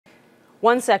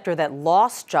One sector that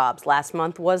lost jobs last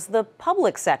month was the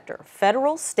public sector.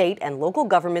 Federal, state, and local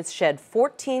governments shed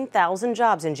 14,000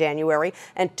 jobs in January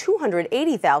and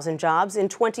 280,000 jobs in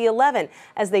 2011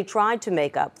 as they tried to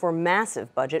make up for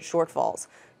massive budget shortfalls.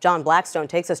 John Blackstone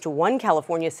takes us to one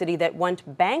California city that went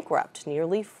bankrupt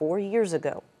nearly 4 years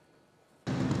ago.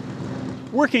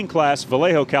 Working-class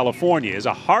Vallejo, California is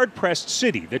a hard-pressed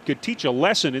city that could teach a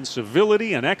lesson in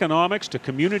civility and economics to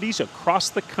communities across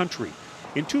the country.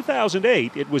 In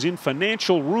 2008, it was in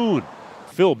financial ruin.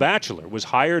 Phil Batchelor was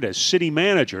hired as city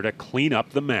manager to clean up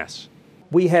the mess.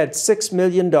 We had $6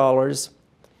 million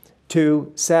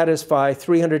to satisfy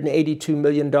 $382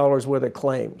 million worth of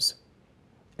claims,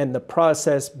 and the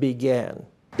process began.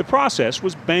 The process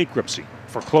was bankruptcy.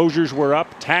 Foreclosures were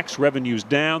up, tax revenues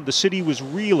down. The city was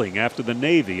reeling after the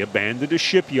Navy abandoned a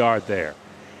shipyard there.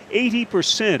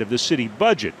 80% of the city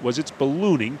budget was its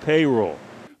ballooning payroll.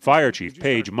 Fire Chief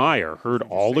Paige Meyer heard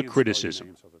all the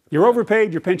criticism. You're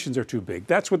overpaid, your pensions are too big.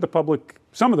 That's what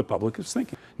some of the public is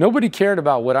thinking. Nobody cared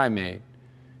about what I made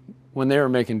when they were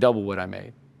making double what I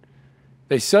made.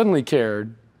 They suddenly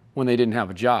cared when they didn't have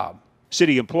a job.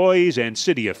 City employees and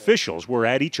city officials were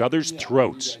at each other's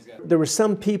throats. There were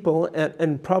some people,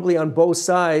 and probably on both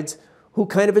sides, who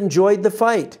kind of enjoyed the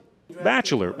fight.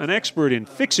 Batchelor, an expert in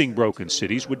fixing broken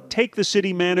cities, would take the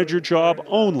city manager job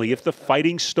only if the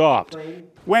fighting stopped.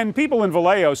 When people in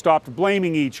Vallejo stopped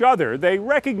blaming each other, they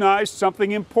recognized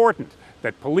something important,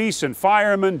 that police and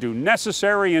firemen do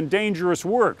necessary and dangerous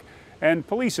work. And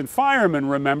police and firemen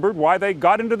remembered why they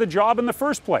got into the job in the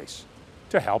first place,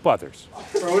 to help others.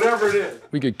 Or whatever it is.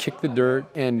 We could kick the dirt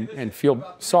and feel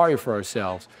sorry for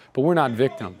ourselves, but we're not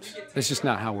victims. That's just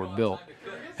not how we're built.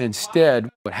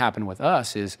 Instead, what happened with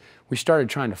us is we started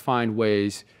trying to find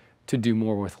ways to do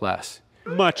more with less.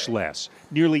 Much less.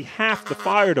 Nearly half the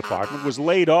fire department was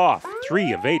laid off.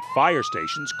 3 of 8 fire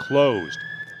stations closed.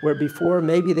 Where before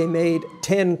maybe they made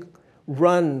 10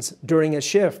 runs during a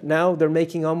shift, now they're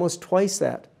making almost twice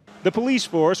that. The police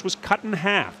force was cut in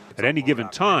half. At any given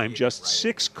time, just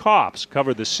 6 cops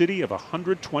cover the city of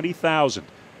 120,000.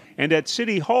 And at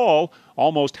City Hall,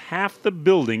 almost half the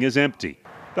building is empty.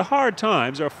 The hard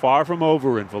times are far from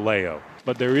over in Vallejo,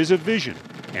 but there is a vision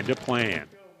and a plan.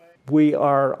 We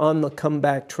are on the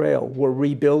comeback trail. We're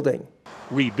rebuilding.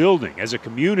 Rebuilding as a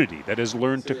community that has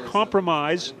learned to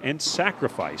compromise and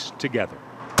sacrifice together.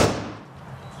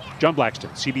 John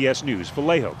Blackstone, CBS News,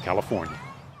 Vallejo, California.